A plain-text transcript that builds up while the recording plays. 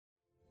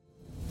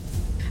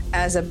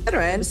as a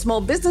veteran, small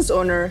business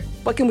owner,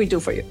 what can we do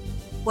for you?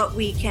 What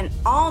we can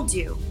all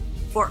do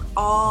for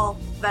all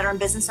veteran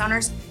business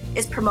owners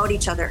is promote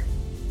each other.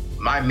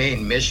 My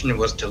main mission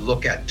was to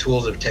look at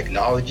tools of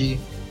technology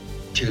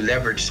to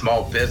leverage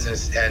small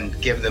business and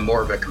give them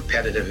more of a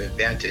competitive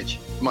advantage.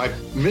 My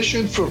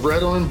mission for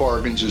Veteran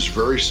Bargains is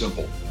very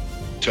simple: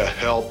 to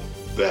help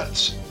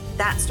vets.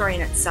 That story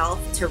in itself,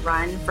 to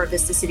run for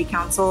Vista City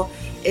Council,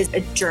 is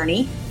a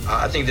journey.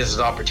 I think this is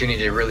an opportunity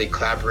to really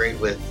collaborate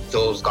with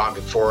those gone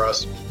before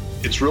us.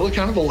 It's really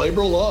kind of a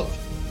labor of love.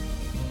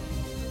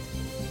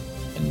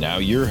 And now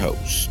your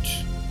host.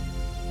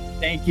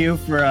 Thank you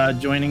for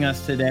joining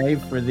us today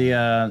for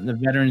the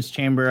Veterans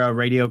Chamber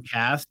radio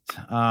cast.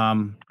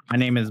 My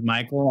name is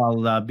Michael.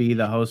 I'll be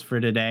the host for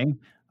today,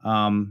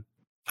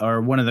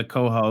 or one of the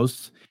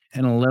co-hosts.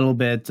 In a little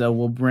bit,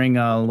 we'll bring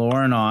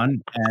Lauren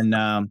on,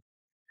 and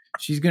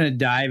she's going to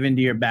dive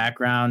into your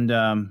background,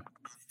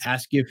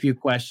 ask you a few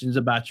questions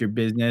about your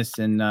business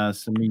and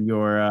some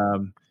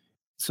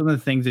of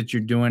the things that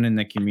you're doing in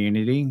the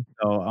community.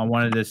 So I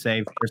wanted to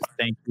say first,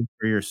 thank you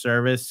for your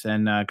service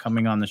and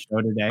coming on the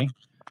show today.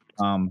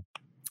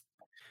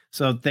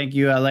 So thank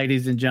you,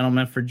 ladies and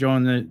gentlemen, for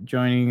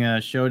joining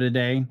the show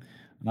today.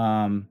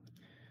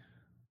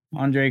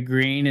 Andre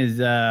Green is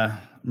a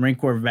Marine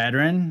Corps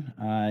veteran.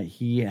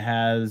 He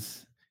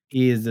is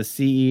the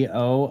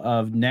CEO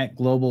of Net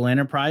Global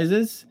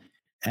Enterprises,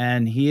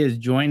 and he is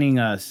joining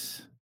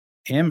us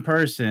in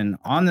person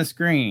on the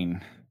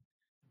screen.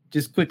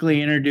 Just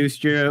quickly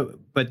introduce you,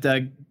 but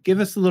give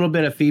us a little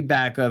bit of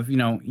feedback of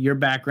your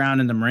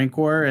background in the Marine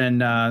Corps,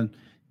 and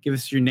give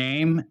us your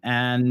name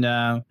and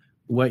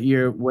what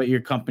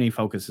your company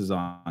focuses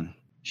on.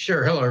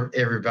 Sure. Hello,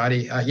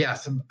 everybody.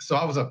 So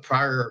I was a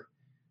prior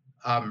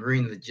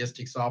Marine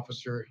logistics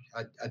officer.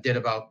 I did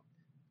about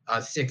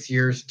 6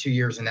 years, 2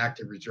 years in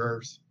active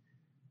reserves.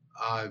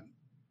 Got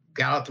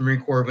out the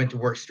Marine Corps, went to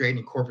work straight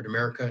in corporate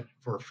America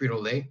for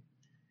Frito-Lay.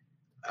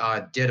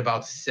 Did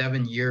about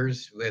 7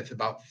 years with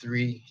about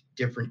 3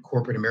 different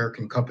corporate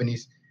American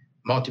companies,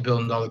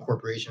 multi-billion-dollar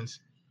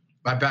corporations.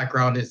 My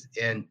background is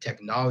in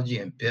technology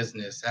and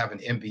business. I have an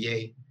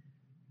MBA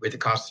with a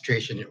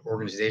concentration in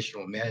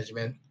organizational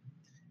management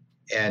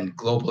and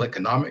global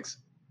economics.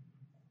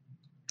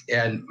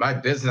 And my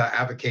business, I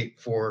advocate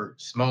for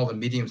small and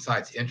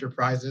medium-sized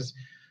enterprises.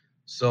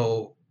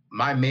 So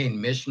my main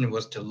mission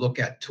was to look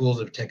at tools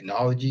of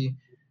technology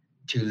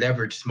to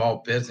leverage small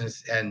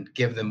business and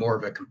give them more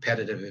of a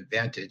competitive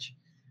advantage.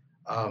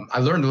 I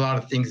learned a lot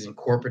of things in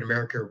corporate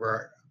America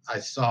where I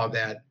saw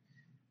that,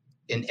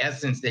 in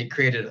essence, they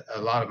created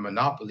a lot of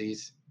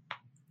monopolies.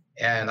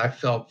 And I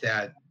felt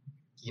that,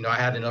 I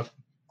had enough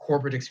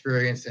corporate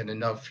experience and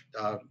enough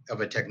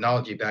of a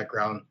technology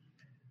background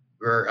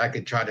where I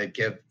could try to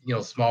give,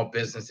 small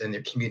business and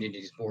their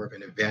communities more of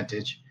an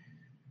advantage.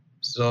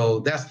 So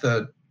that's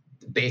the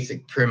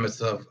basic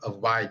premise of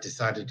why I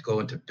decided to go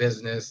into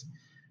business.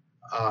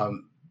 I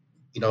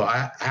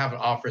have an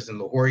office in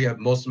La Jolla.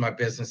 Most of my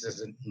business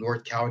is in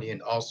North County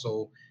and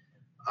also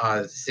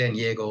San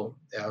Diego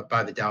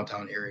by the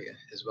downtown area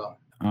as well.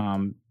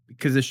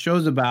 Because the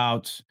show's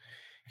about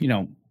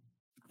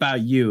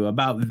you,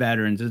 about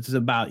veterans. It's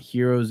about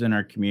heroes in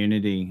our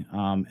community.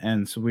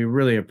 And so we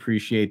really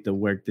appreciate the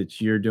work that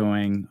you're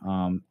doing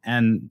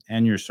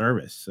and your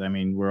service. I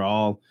mean, we're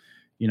all,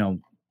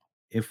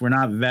 if we're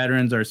not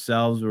veterans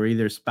ourselves, we're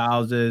either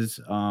spouses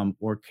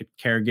or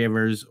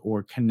caregivers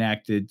or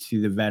connected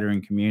to the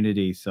veteran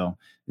community. So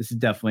this is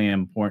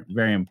definitely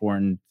very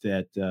important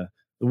that the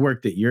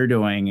work that you're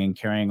doing and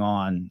carrying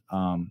on.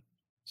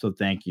 So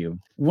thank you.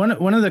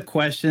 One of the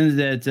questions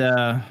that,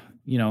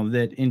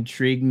 that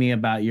intrigued me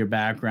about your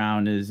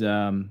background is,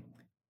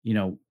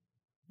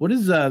 what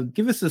is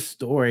give us a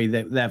story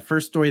that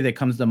first story that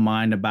comes to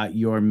mind about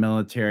your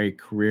military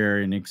career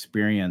and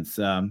experience.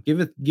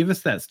 Give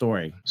us that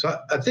story. So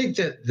I think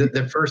that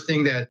the first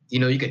thing that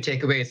you could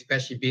take away,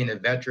 especially being a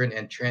veteran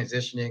and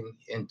transitioning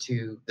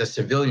into the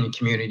civilian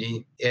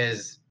community,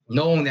 is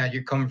knowing that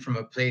you're coming from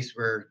a place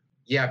where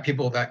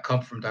people that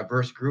come from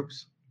diverse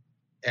groups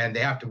and they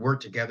have to work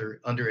together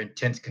under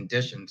intense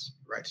conditions,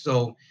 right?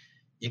 So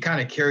you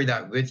kind of carry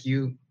that with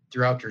you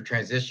throughout your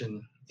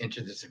transition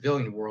into the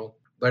civilian world.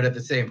 But at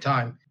the same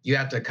time, you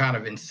have to kind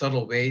of, in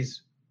subtle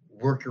ways,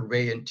 work your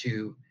way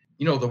into,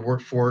 the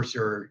workforce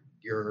or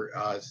your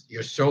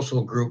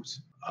social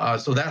groups.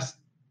 So that's,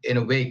 in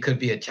a way, could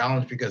be a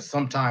challenge because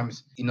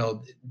sometimes,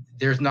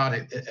 there's not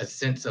a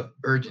sense of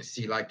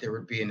urgency like there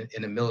would be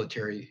in a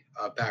military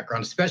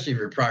background, especially if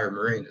you're a prior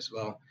Marine as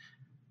well.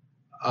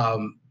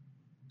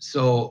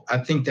 So I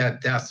think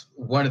that's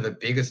one of the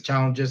biggest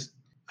challenges.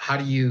 How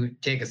do you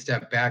take a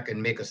step back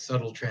and make a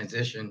subtle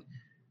transition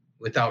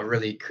without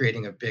really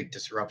creating a big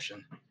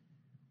disruption?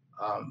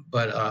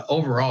 But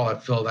overall, I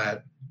feel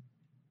that,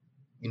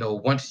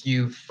 once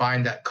you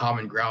find that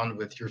common ground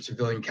with your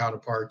civilian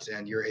counterparts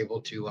and you're able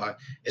to,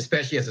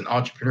 especially as an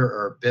entrepreneur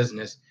or a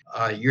business,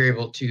 you're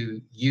able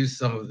to use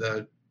some of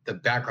the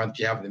background that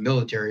you have in the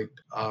military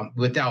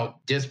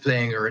without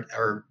displaying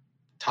or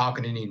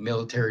talking any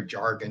military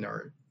jargon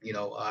or,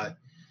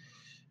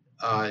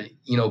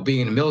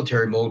 being in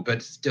military mode,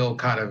 but still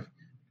kind of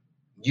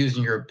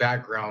using your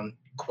background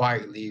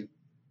quietly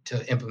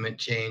to implement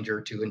change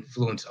or to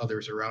influence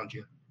others around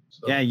you.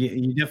 So. Yeah,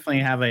 you definitely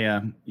have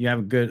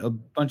a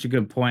bunch of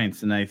good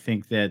points, and I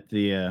think that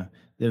the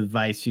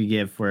advice you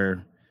give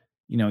for,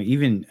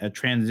 even a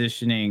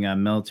transitioning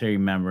military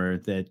member,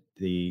 that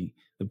the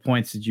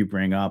points that you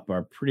bring up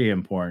are pretty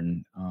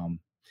important.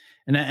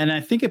 And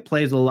I think it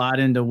plays a lot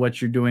into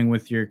what you're doing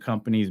with your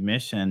company's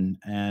mission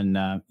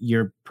and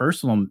your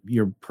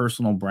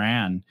personal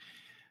brand.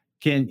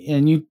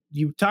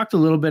 You talked a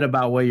little bit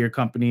about what your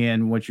company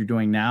and what you're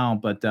doing now,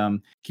 but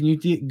can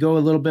you go a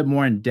little bit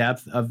more in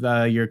depth of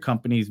your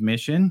company's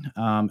mission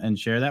and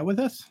share that with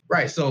us?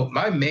 Right. So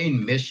my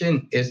main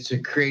mission is to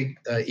create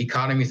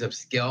economies of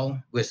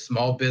scale with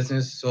small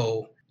business.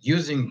 So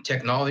using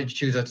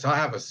technology so I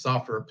have a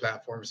software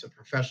platform. It's a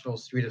professional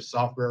suite of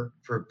software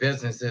for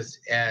businesses,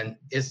 and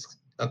it's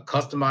a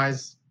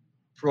customized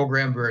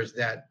program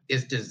that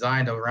is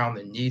designed around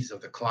the needs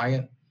of the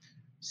client.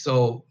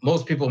 So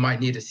most people might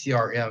need a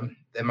CRM.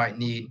 They might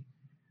need,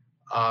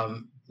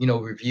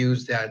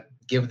 reviews that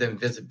give them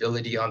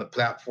visibility on the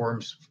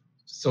platforms,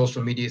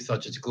 social media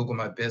such as Google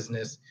My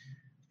Business,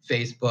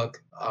 Facebook,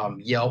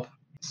 Yelp.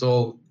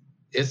 So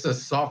it's a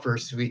software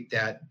suite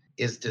that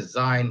is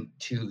designed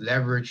to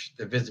leverage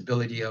the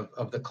visibility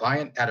of the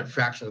client at a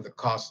fraction of the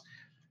cost.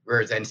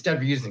 Whereas instead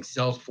of using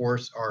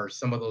Salesforce or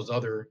some of those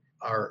other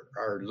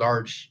our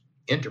large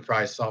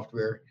enterprise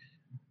software,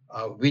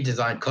 we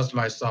design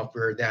customized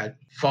software that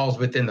falls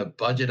within the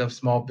budget of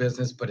small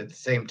business, but at the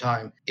same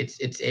time,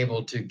 it's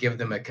able to give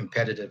them a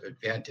competitive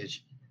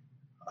advantage.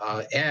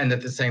 And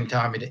at the same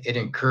time, it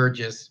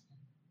encourages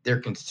their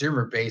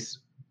consumer base.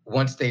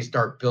 Once they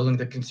start building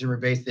the consumer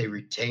base, they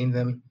retain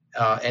them.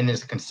 And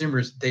as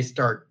consumers, they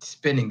start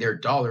spending their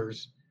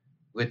dollars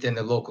within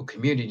the local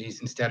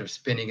communities instead of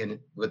spending it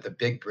with the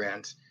big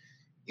brands,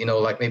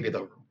 like maybe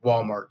the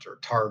Walmarts or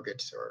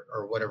Targets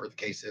or whatever the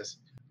case is.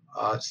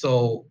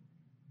 So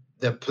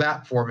the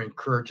platform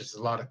encourages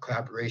a lot of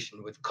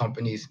collaboration with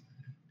companies.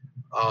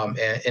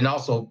 And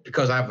also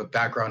because I have a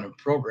background in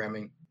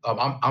programming,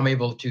 I'm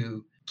able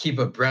to keep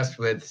abreast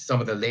with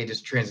some of the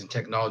latest trends and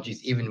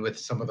technologies, even with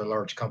some of the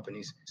large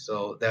companies.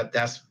 So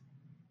that's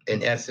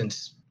in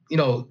essence,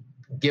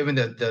 giving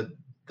the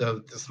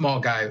small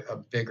guy a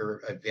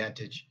bigger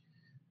advantage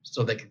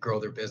so they could grow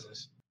their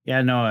business.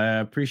 Yeah, no, I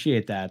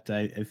appreciate that.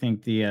 I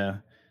think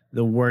the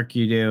work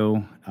you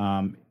do,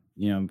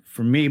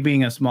 for me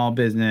being a small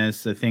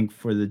business, I think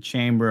for the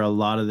chamber, a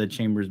lot of the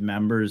chamber's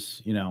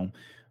members,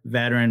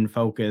 veteran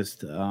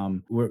focused,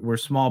 we're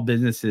small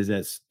businesses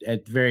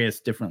at various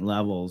different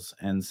levels.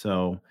 And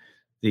so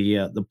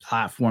the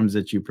platforms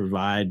that you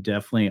provide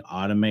definitely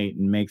automate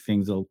and make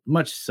things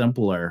much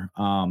simpler,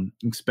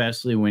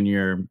 especially when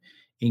you're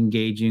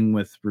engaging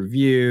with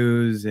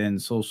reviews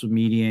and social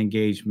media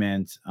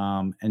engagement,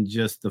 and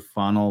just the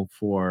funnel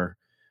for,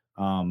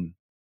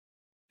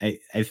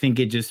 I think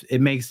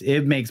it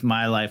makes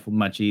my life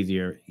much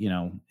easier,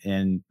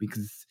 and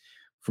because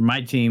for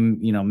my team,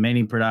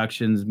 many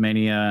productions,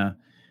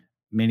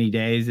 many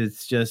days,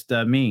 it's just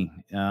me.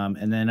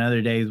 And then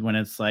other days when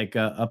it's like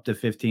up to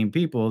 15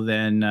 people,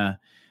 then I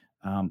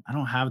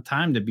don't have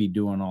time to be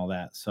doing all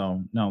that.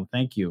 So no,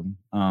 thank you.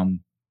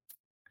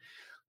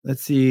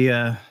 Let's see.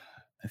 I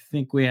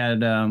think we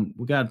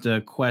got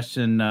a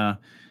question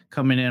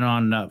coming in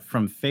on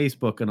from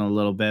Facebook in a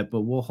little bit,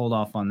 but we'll hold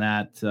off on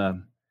that.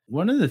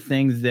 One of the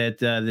things that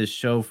this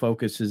show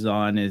focuses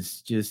on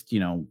is just,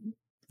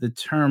 the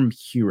term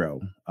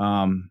hero.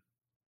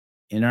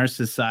 In our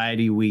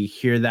society, we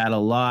hear that a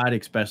lot,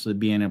 especially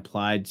being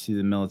applied to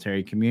the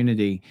military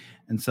community.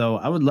 And so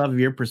I would love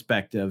your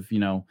perspective.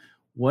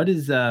 What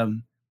does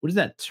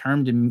that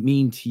term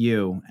mean to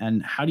you,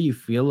 and how do you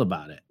feel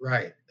about it?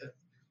 Right.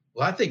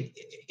 Well, I think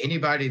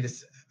anybody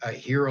that's a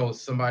hero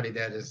is somebody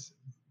that is,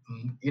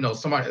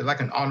 somebody like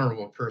an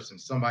honorable person,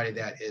 somebody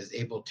that is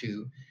able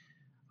to,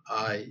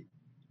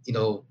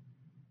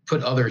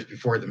 put others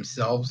before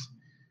themselves.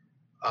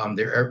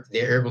 They're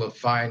able to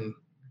find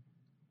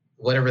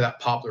whatever that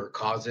popular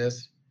cause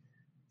is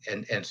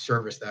and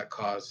service that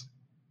cause.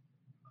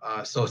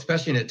 So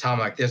especially in a time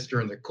like this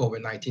during the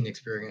COVID-19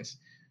 experience,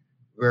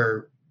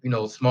 where,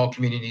 small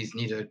communities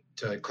need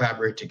to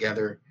collaborate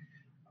together,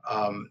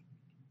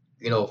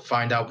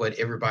 find out what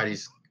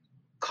everybody's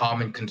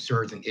common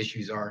concerns and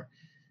issues are,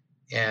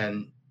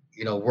 and,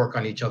 work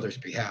on each other's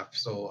behalf.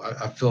 So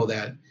I feel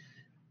that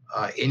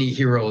any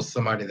hero is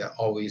somebody that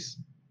always,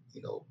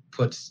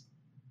 puts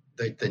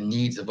the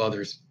needs of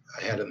others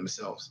ahead of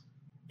themselves.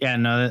 Yeah,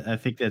 no, I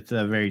think that's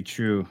very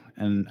true,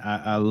 and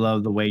I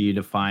love the way you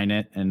define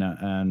it. And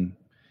I'm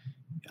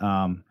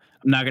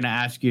not going to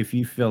ask you if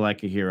you feel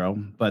like a hero,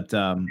 but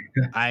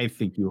I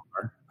think you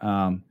are,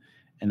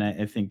 and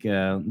I think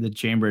the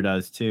chamber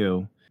does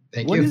too.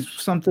 Thank you. What is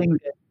something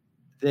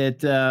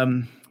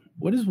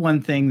what is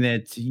one thing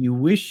that you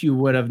wish you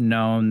would have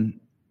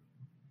known?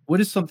 What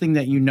is something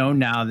that you know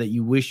now that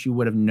you wish you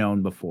would have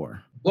known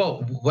before?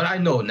 Well, what I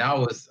know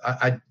now is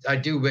I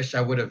do wish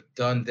I would have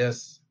done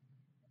this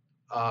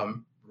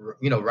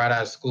right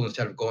out of school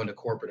instead of going to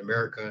corporate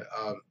America.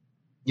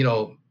 You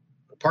know,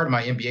 part of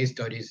my MBA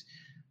studies,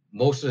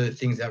 most of the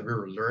things that we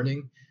were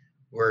learning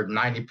where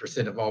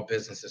 90% of all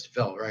businesses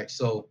fail, right?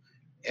 So,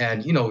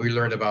 and, we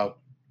learned about,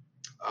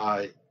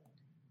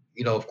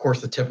 of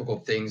course, the typical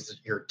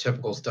things, your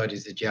typical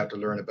studies that you have to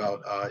learn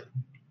about,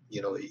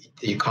 the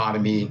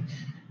economy,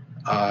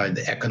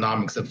 the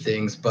economics of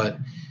things, but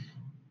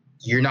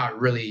you're not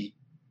really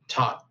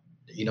taught,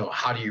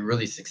 how do you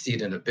really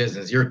succeed in a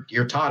business?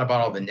 You're taught about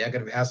all the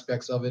negative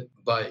aspects of it,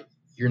 but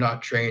you're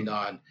not trained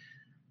on,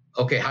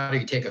 okay, how do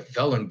you take a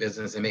failing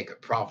business and make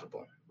it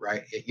profitable,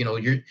 right?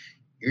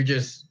 You're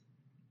just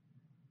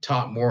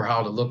taught more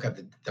how to look at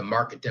the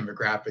market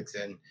demographics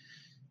and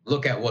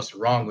look at what's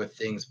wrong with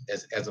things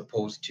as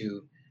opposed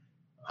to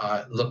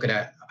looking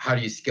at how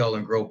do you scale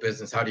and grow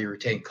business, how do you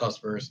retain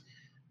customers,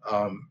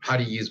 how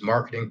do you use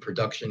marketing,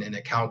 production, and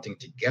accounting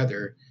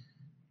together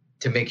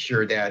to make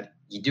sure that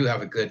you do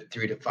have a good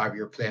 3 to 5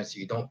 year plan so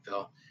you don't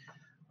fail.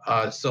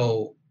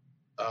 So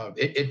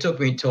it took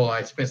me until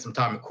I spent some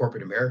time in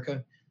corporate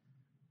America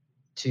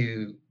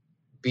to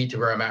be to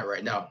where I'm at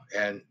right now.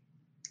 And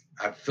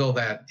I feel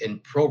that in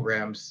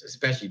programs,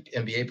 especially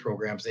MBA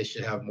programs, they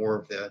should have more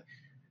of the,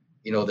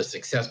 the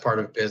success part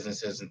of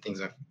businesses and things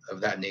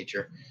of that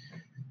nature.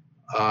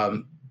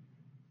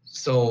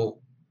 So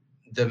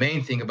the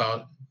main thing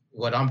about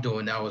what I'm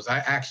doing now is I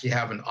actually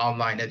have an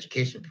online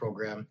education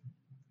program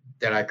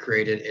that I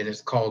created, and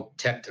it's called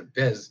Tech to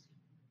Biz.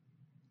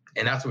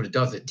 And that's what it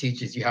does. It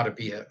teaches you how to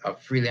be a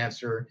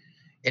freelancer.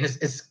 And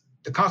it's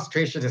the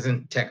concentration is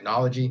in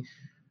technology,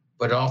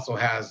 but it also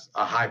has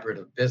a hybrid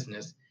of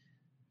business.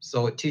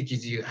 So it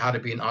teaches you how to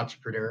be an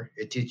entrepreneur.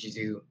 It teaches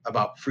you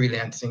about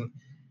freelancing,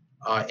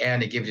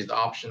 and it gives you the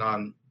option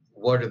on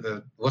what's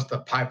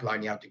the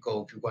pipeline you have to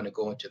go if you want to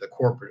go into the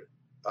corporate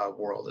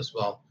world as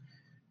well.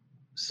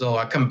 So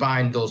I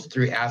combine those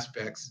three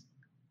aspects,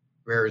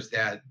 whereas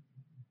that,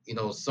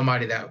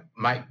 somebody that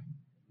might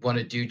want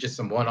to do just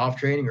some one-off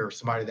training or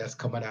somebody that's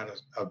coming out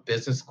of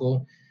business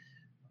school,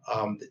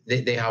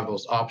 they have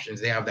those options.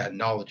 They have that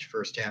knowledge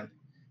firsthand.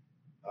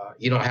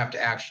 You don't have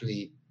to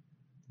actually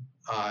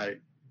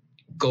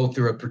go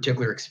through a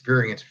particular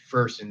experience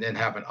first and then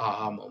have an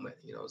aha moment,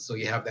 so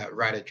you have that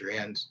right at your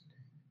hands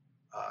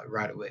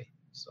right away.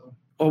 So.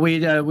 Well,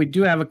 we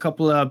do have a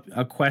couple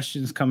of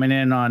questions coming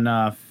in on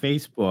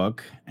Facebook,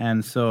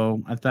 and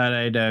so I thought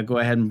I'd go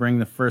ahead and bring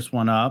the first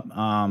one up.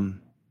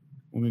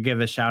 We're gonna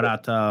give a shout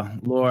out to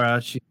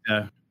Laura.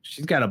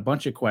 She's got a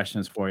bunch of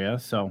questions for you.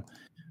 So,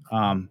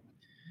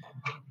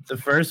 the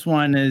first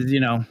one is,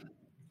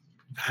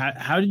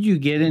 how did you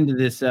get into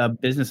this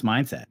business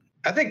mindset?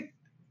 I think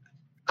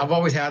I've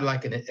always had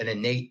like an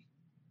innate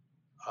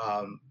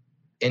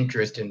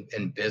interest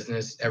in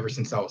business ever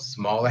since I was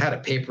small. I had a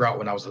paper out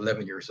when I was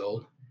 11 years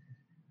old.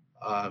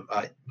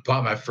 I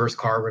bought my first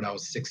car when I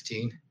was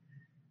 16.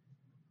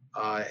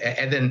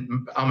 And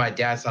then on my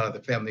dad's side of the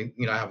family,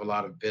 I have a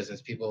lot of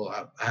business people.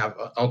 I have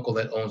an uncle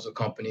that owns a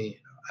company.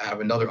 I have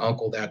another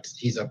uncle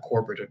he's a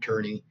corporate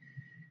attorney.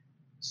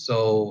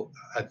 So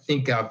I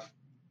think I've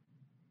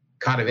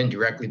kind of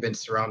indirectly been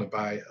surrounded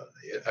by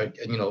a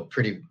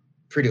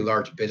pretty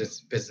large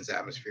business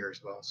atmosphere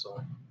as well. So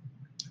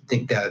I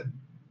think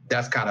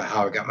that's kind of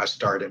how I got my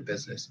start in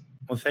business.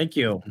 Well, thank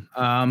you.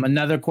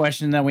 Another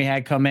question that we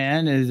had come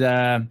in is,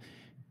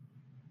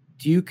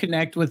 do you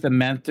connect with a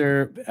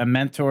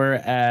mentor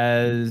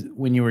as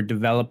when you were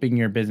developing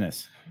your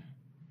business?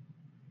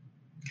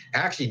 I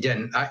actually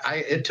didn't.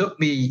 It took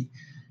me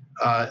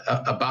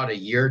about a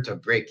year to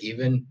break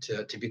even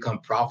to become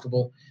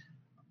profitable.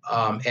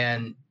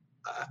 And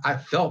I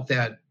felt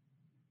that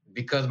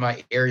because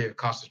my area of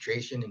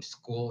concentration in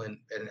school and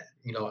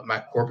my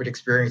corporate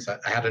experience, I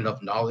had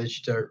enough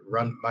knowledge to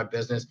run my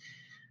business.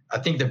 I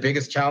think the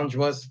biggest challenge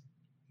was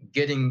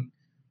getting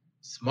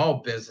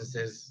small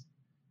businesses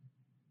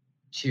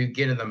to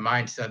get in the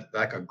mindset,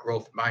 like a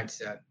growth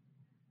mindset.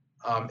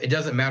 It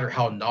doesn't matter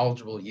how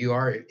knowledgeable you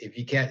are if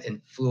you can't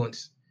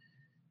influence,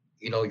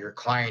 your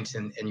clients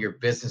and your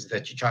business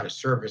that you try to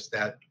service,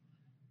 that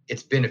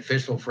it's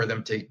beneficial for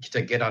them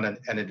to get on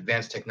an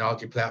advanced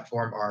technology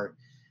platform, or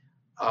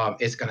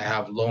it's going to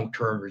have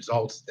long-term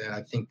results. Then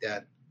I think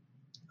that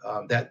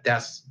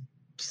that's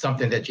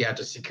something that you have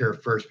to secure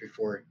first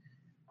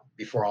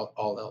before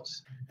all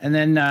else. And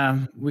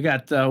then we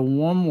got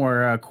one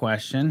more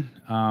question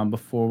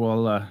before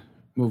we'll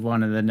move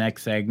on to the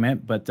next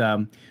segment. But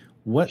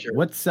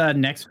what's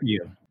next for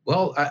you?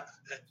 Well,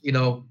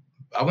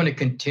 I want to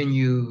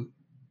continue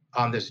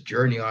on this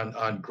journey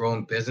on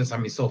growing business. I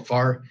mean, so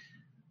far,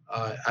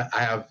 I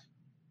have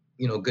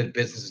good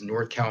business in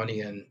North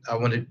County, and I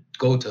want to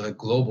go to a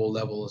global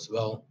level as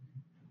well.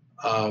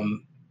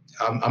 I'm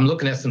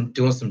looking at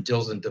doing some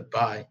deals in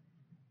Dubai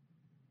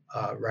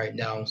right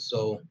now.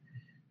 So,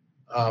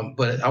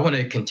 but I want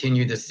to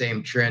continue the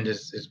same trend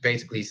is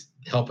basically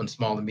helping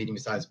small and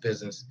medium-sized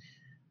business.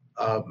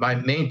 My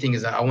main thing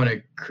is that I want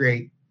to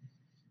create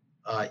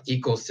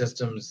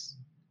ecosystems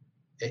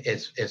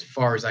as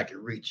far as I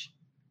can reach.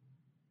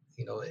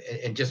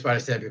 And just what I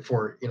said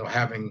before,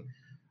 having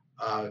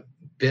uh,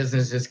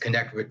 businesses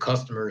connect with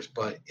customers,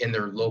 but in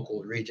their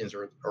local regions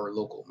or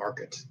local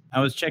markets.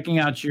 I was checking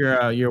out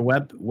your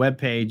web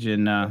page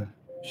and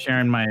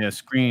sharing my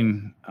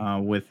screen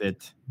with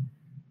it,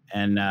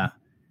 and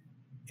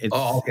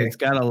it's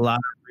got a lot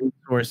of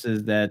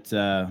resources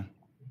that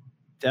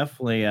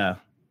definitely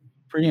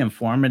pretty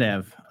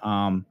informative.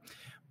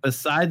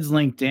 Besides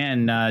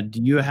LinkedIn,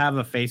 do you have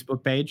a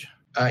Facebook page?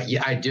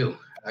 Yeah, I do.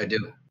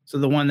 So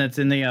the one that's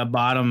in the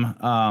bottom.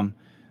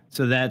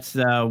 So that's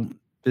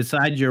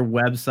besides your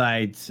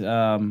website.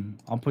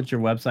 I'll put your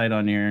website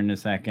on here in a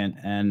second.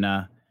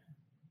 And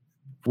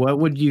what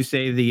would you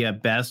say the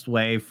best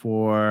way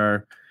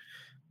for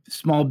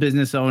small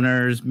business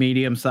owners,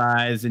 medium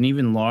size, and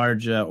even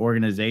large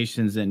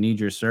organizations that need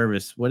your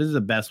service? What is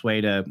the best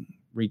way to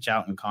reach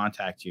out and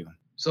contact you?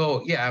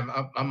 So yeah,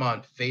 I'm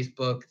on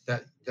Facebook.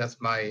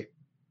 That's my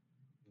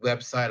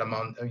website. I'm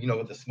on,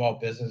 with the small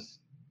business,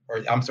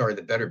 or I'm sorry,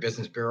 the Better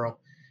Business Bureau.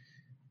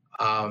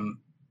 And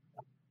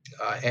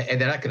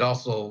then I could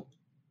also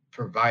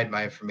provide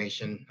my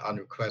information on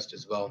request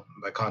as well,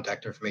 my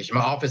contact information.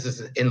 My office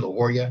is in La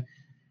Jolla.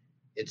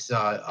 It's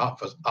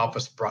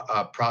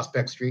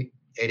Prospect Street,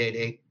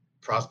 888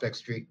 Prospect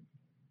Street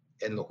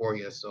in La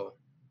Jolla. So,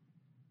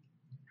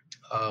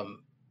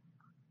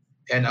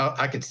 and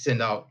I could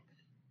send out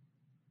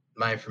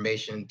my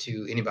information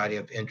to anybody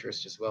of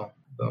interest as well.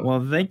 So.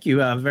 Well, thank you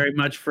very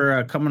much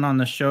for coming on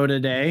the show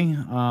today.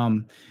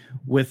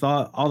 With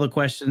all the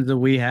questions that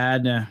we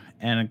had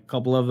and a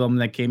couple of them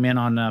that came in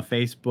on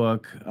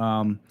Facebook,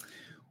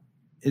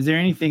 is there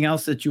anything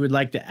else that you would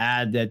like to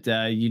add that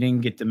you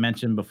didn't get to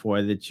mention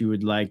before that you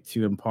would like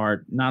to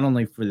impart, not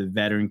only for the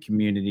veteran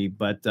community,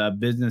 but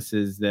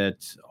businesses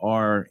that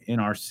are in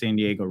our San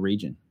Diego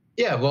region?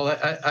 Yeah, well,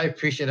 I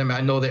appreciate it.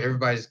 I know that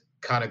everybody's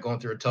kind of going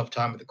through a tough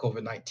time with the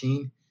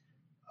COVID-19.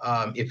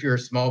 If you're a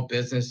small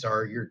business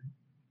or you're,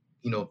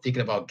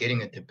 thinking about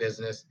getting into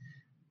business,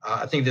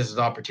 I think this is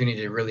an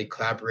opportunity to really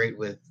collaborate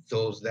with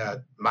those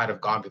that might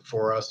have gone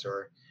before us,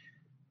 or,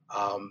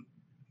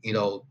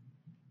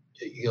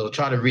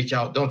 try to reach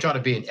out. Don't try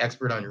to be an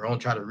expert on your own.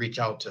 Try to reach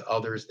out to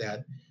others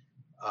that,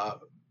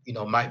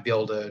 might be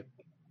able to,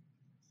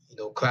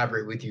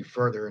 collaborate with you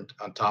further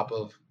on top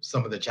of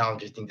some of the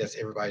challenges I think that's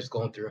everybody's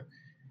going through.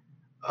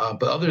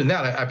 But other than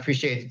that, I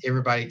appreciate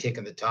everybody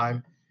taking the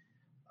time.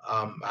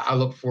 I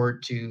look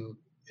forward to,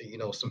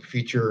 some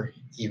future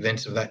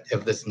events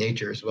of this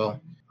nature as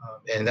well.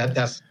 And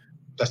that's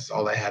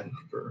all I had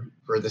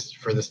for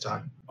this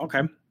time.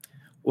 Okay.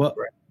 Well,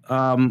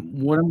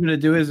 what I'm going to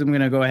do is I'm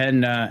going to go ahead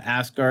and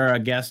ask our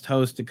guest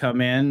host to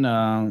come in,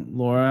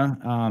 Laura,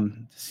 to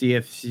see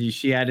if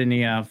she had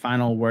any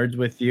final words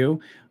with you.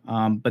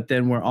 But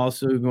then we're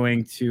also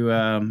going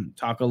to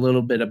talk a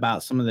little bit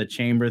about some of the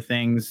chamber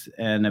things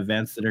and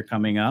events that are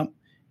coming up.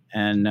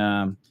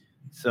 And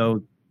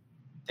so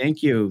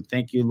thank you,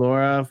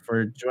 Laura,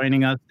 for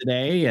joining us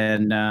today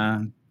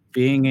and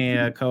being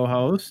a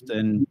co-host.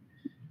 And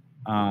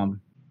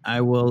I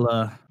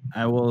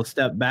will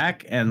step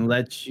back and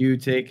let you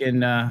take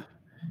and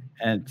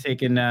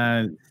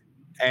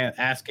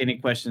ask any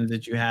questions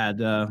that you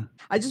had.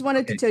 I just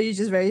wanted to tell you,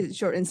 just very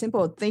short and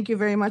simple, thank you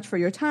very much for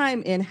your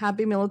time, and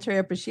happy Military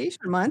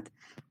Appreciation Month.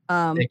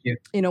 Thank you.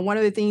 One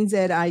of the things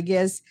that I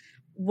guess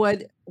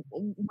one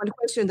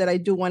question that I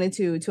do wanted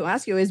to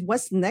ask you is,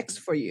 what's next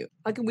for you?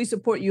 How can we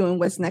support you, and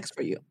what's next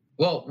for you?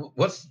 Well,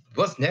 what's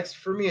next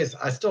for me is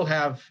I still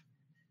have,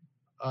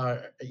 a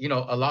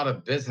lot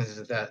of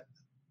businesses that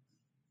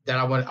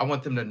I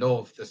want them to know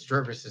of the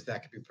services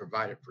that can be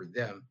provided for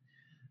them.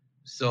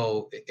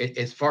 So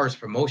as far as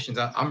promotions,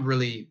 I'm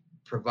really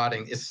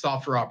providing, it's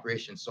software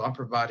operations. So I'm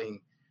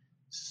providing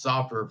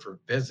software for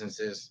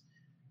businesses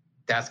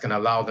that's going to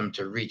allow them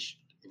to reach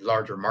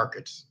larger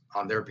markets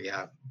on their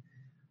behalf.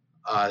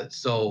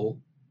 So,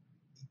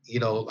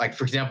 like,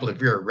 for example, if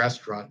you're a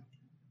restaurant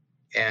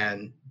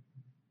and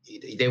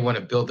they want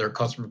to build their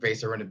customer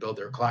base, they want to build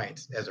their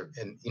clients as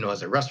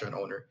a restaurant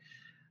owner,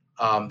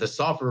 the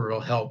software will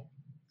help,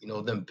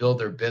 them build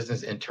their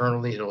business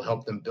internally. It'll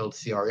help them build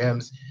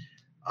CRMs.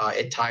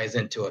 It ties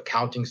into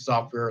accounting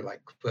software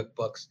like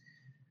QuickBooks.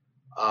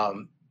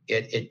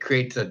 It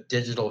creates a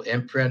digital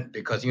imprint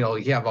because, you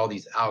have all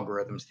these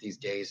algorithms these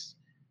days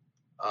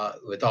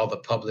with all the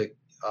public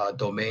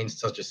domains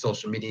such as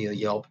social media,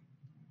 Yelp,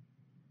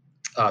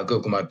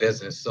 Google My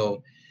Business.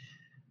 So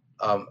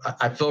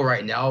I feel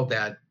right now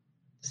that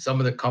some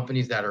of the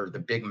companies that are the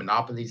big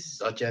monopolies,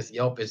 such as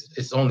Yelp,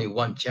 it's only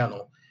one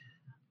channel.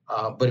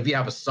 But if you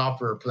have a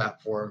software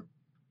platform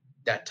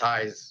that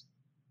ties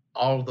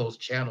all of those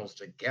channels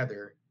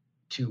together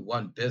to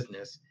one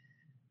business,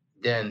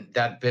 then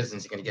that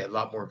business is going to get a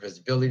lot more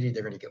visibility.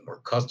 They're going to get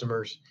more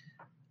customers,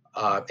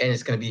 and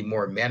it's going to be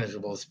more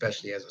manageable,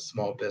 especially as a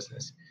small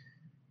business.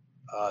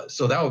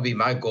 So that would be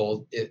my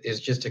goal, is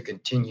just to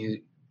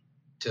continue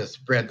to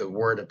spread the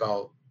word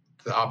about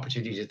the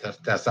opportunity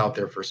that's out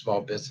there for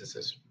small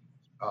businesses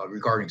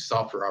regarding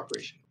software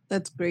operation.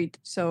 That's great.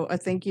 So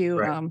thank you.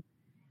 Right.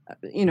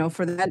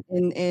 for that.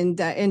 And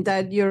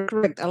that you're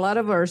correct. A lot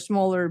of our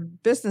smaller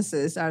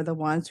businesses are the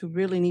ones who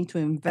really need to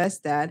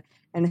invest that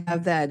and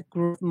have that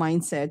growth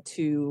mindset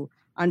to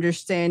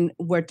understand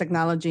where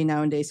technology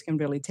nowadays can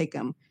really take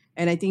them.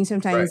 And I think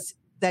sometimes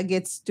that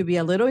gets to be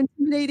a little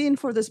intimidating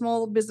for the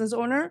small business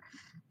owner,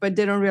 but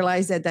they don't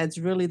realize that that's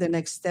really the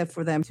next step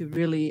for them to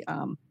really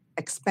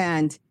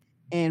expand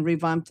and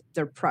revamp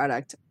their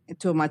product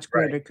to a much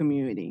greater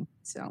community.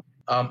 So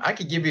I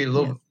could give you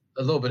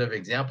a little bit of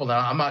example. Now,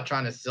 I'm not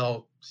trying to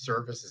sell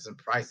services and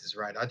prices,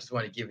 right? I just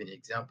want to give you an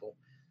example.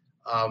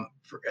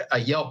 For a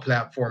Yelp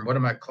platform, one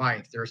of my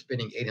clients, they're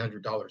spending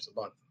 $800 a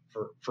month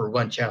for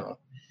one channel.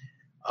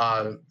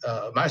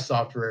 My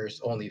software is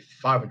only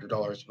 $500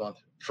 a month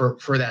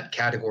for that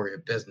category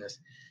of business.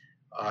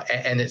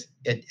 And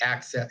it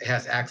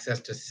has access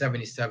to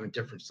 77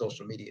 different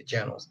social media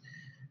channels.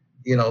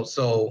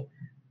 So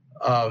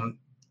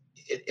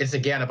it's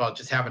again about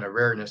just having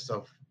awareness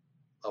of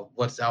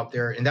what's out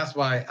there. And that's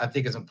why I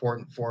think it's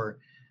important for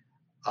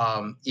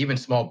even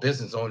small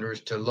business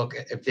owners to look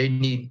at, if they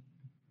need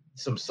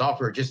some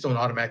software, just don't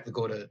automatically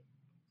go to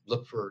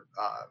look for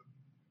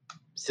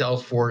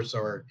Salesforce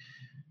or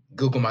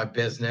Google My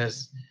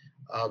Business.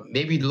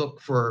 Maybe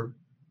look for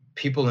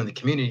people in the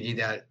community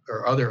that,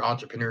 or other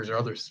entrepreneurs or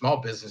other small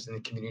business in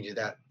the community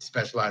that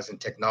specialize in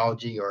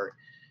technology or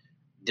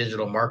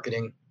digital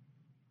marketing.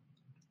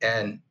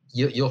 And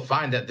you'll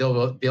find that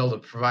they'll be able to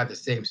provide the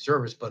same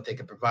service, but they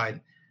can provide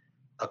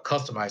a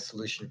customized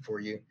solution for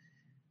you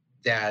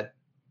that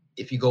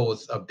if you go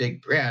with a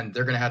big brand,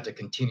 they're going to have to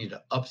continue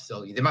to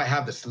upsell you. They might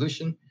have the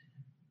solution,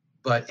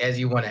 but as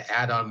you want to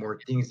add on more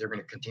things, they're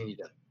going to continue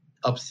to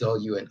upsell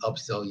you.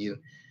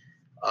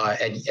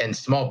 And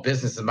small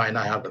businesses might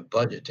not have the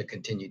budget to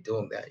continue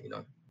doing that,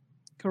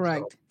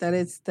 Correct. So.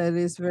 That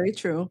is very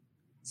true.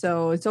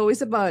 So it's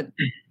always about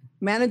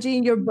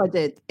managing your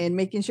budget and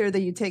making sure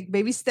that you take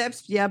baby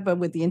steps, but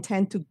with the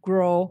intent to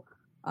grow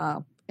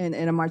in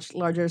a much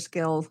larger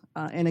scale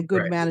in a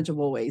good,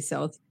 manageable way.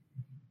 So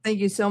thank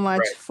you so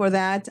much for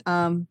that.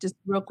 Just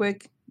real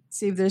quick,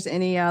 see if there's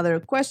any other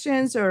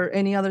questions or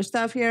any other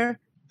stuff here.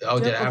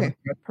 Okay,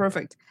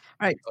 perfect.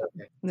 All right.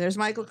 Okay. There's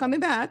Michael coming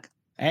back.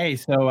 Hey,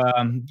 so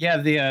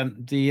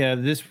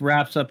this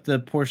wraps up the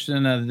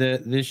portion of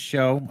this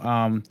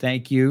show.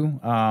 Thank you.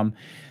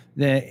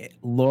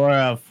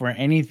 Laura, for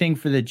anything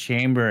for the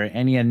chamber,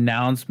 any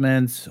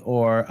announcements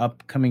or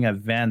upcoming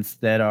events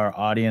that our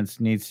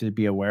audience needs to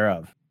be aware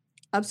of?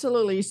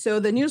 Absolutely. So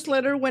the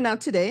newsletter went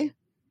out today.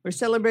 We're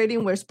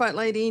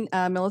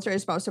spotlighting Military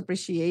Spouse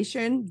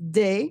Appreciation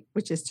Day,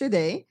 which is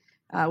today.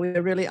 We have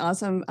a really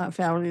awesome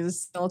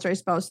fabulous military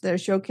spouse there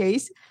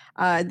showcase.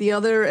 The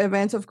other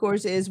event, of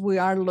course, is we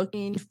are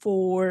looking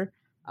for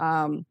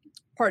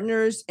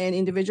partners and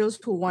individuals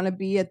who want to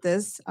be at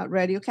this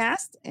radio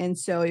cast. And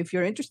so if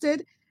you're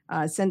interested,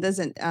 send us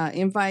an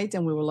invite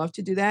and we would love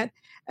to do that.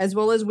 As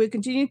well as we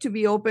continue to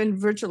be open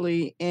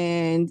virtually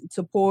and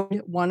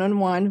support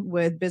one-on-one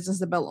with business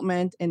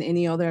development and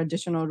any other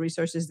additional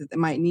resources that they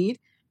might need.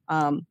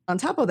 On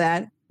top of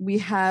that, we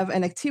have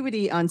an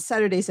activity on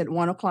Saturdays at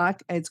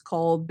 1:00. It's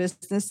called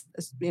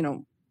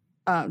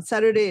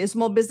Saturday,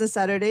 Small Business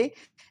Saturday,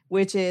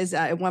 which is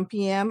at 1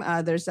 p.m.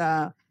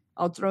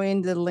 I'll throw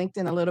in the link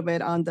in a little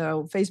bit on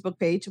the Facebook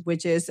page,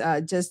 which is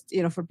just,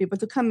 for people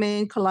to come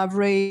in,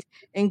 collaborate,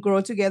 and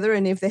grow together.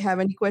 And if they have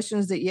any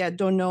questions that yet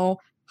don't know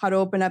how to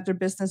open up their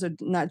business or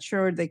not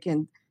sure, they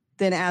can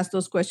then ask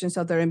those questions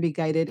out there and be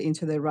guided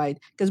into the right.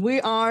 Because we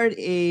are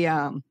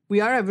a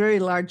very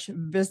large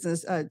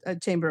business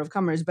chamber of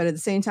commerce, but at the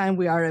same time,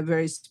 we are a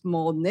very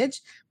small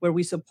niche where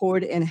we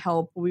support and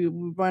help. We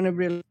want to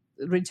really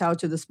reach out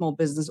to the small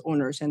business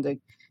owners and the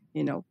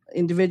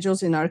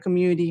individuals in our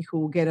community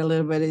who get a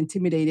little bit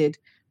intimidated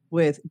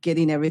with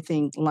getting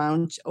everything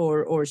launched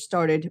or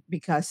started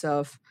because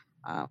of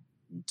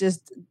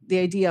just the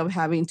idea of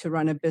having to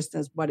run a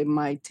business, what it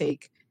might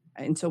take.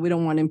 And so we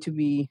don't want them to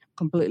be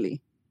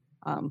completely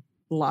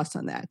lost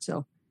on that.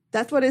 So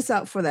that's what is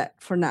out for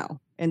now.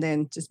 And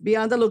then just be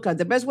on the lookout.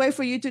 The best way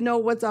for you to know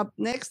what's up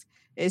next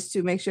is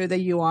to make sure that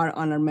you are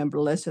on our member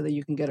list so that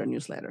you can get our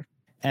newsletter.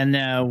 And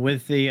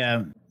with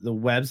the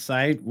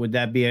website, would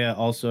that be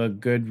also a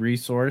good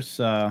resource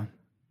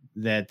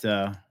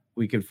that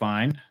we could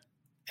find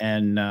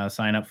and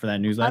sign up for that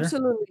newsletter?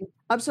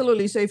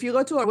 Absolutely. So if you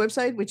go to our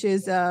website, which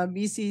is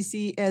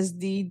bccsd.org,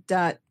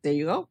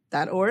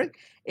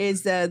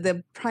 is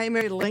the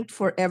primary link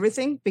for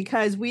everything,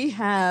 because we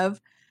have,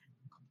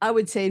 I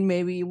would say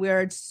maybe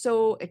we're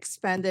so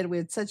expanded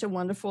with such a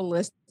wonderful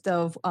list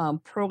of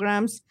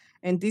programs,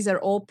 and these are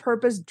all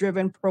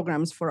purpose-driven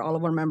programs for all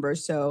of our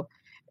members. So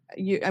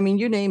you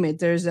name it.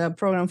 There's a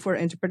program for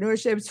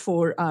entrepreneurships,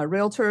 for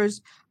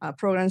realtors,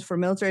 programs for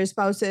military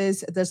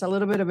spouses. There's a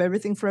little bit of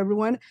everything for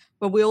everyone,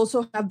 but we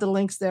also have the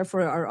links there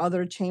for our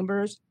other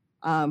chambers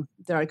that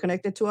are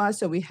connected to us.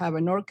 So we have a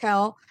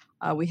NorCal,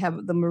 we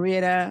have the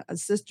Marietta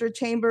sister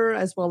chamber,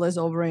 as well as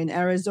over in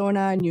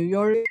Arizona, New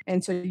York.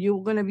 And so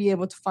you're going to be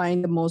able to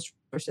find the most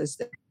resources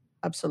there.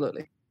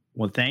 Absolutely.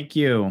 Well, thank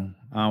you.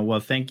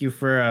 Thank you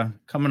for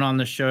coming on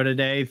the show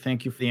today.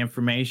 Thank you for the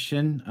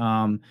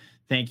information.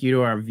 Thank you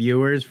to our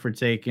viewers for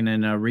taking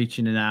and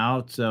reaching it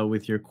out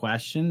with your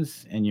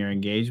questions and your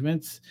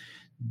engagements.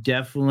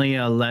 Definitely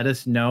let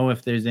us know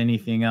if there's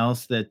anything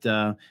else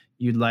that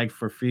you'd like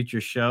for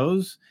future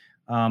shows.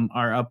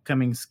 Our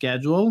upcoming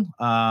schedule.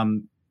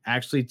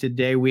 Actually,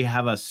 today we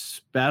have a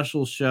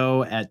special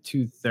show at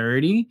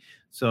 2:30.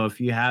 So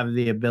if you have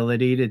the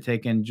ability to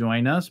take and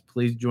join us,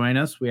 please join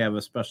us. We have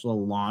a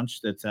special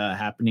launch that's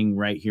happening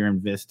right here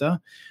in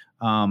Vista.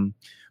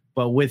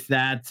 But with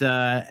that,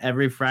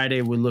 every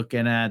Friday we're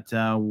looking at,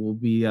 we'll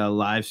be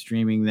live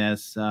streaming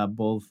this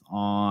both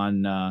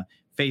on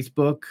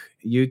Facebook,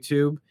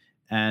 YouTube,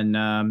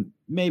 and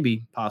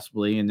maybe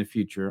possibly in the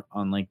future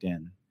on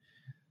LinkedIn.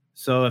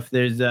 So if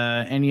there's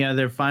any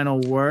other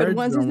final words. But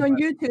once it's on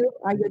YouTube,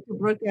 I get to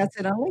broadcast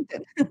it on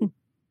LinkedIn.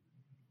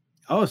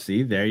 Oh,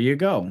 see, there you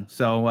go.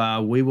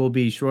 So we will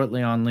be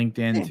shortly on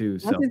LinkedIn too.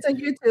 Once it's on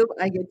YouTube,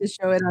 I get to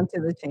show it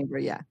onto the chamber.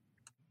 Yeah.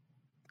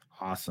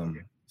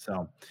 Awesome.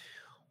 So,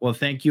 well,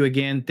 thank you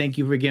again. Thank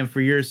you again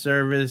for your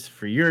service,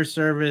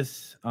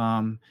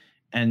 and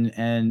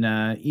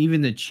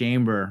even the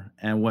chamber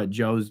and what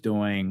Joe's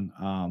doing.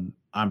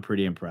 I'm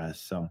pretty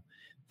impressed. So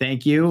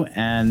thank you.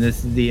 And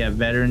this is the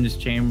Veterans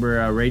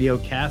Chamber Radio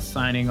Cast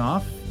signing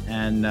off,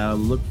 and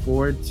look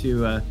forward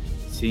to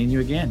seeing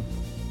you again.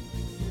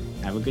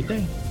 Have a good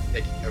day.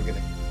 Thank you. Have a good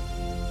day.